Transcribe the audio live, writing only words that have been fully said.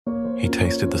He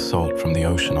tasted the salt from the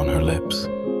ocean on her lips.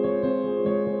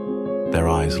 Their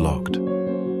eyes locked.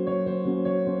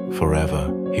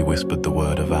 Forever, he whispered the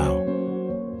word a vow.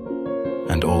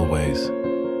 And always,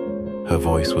 her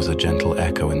voice was a gentle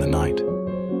echo in the night.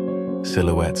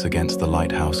 Silhouettes against the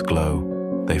lighthouse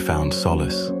glow, they found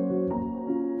solace.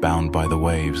 Bound by the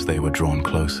waves, they were drawn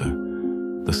closer.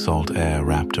 The salt air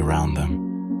wrapped around them,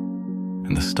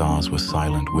 and the stars were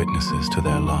silent witnesses to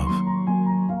their love.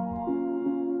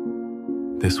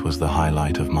 This was the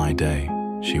highlight of my day,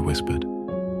 she whispered.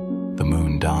 The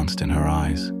moon danced in her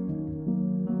eyes.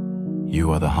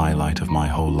 You are the highlight of my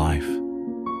whole life.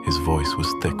 His voice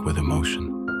was thick with emotion.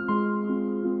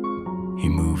 He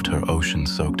moved her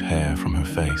ocean-soaked hair from her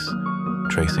face,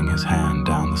 tracing his hand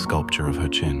down the sculpture of her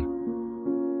chin.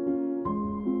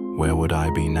 Where would I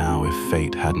be now if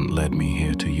fate hadn't led me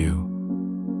here to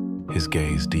you? His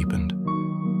gaze deepened.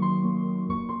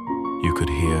 You could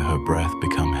hear her breath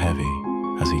become heavy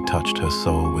as he touched her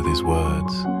soul with his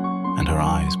words, and her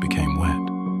eyes became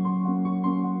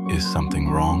wet. Is something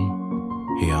wrong?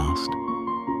 He asked.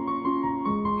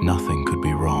 Nothing could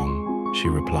be wrong, she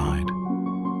replied.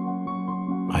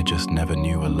 I just never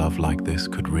knew a love like this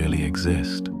could really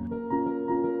exist.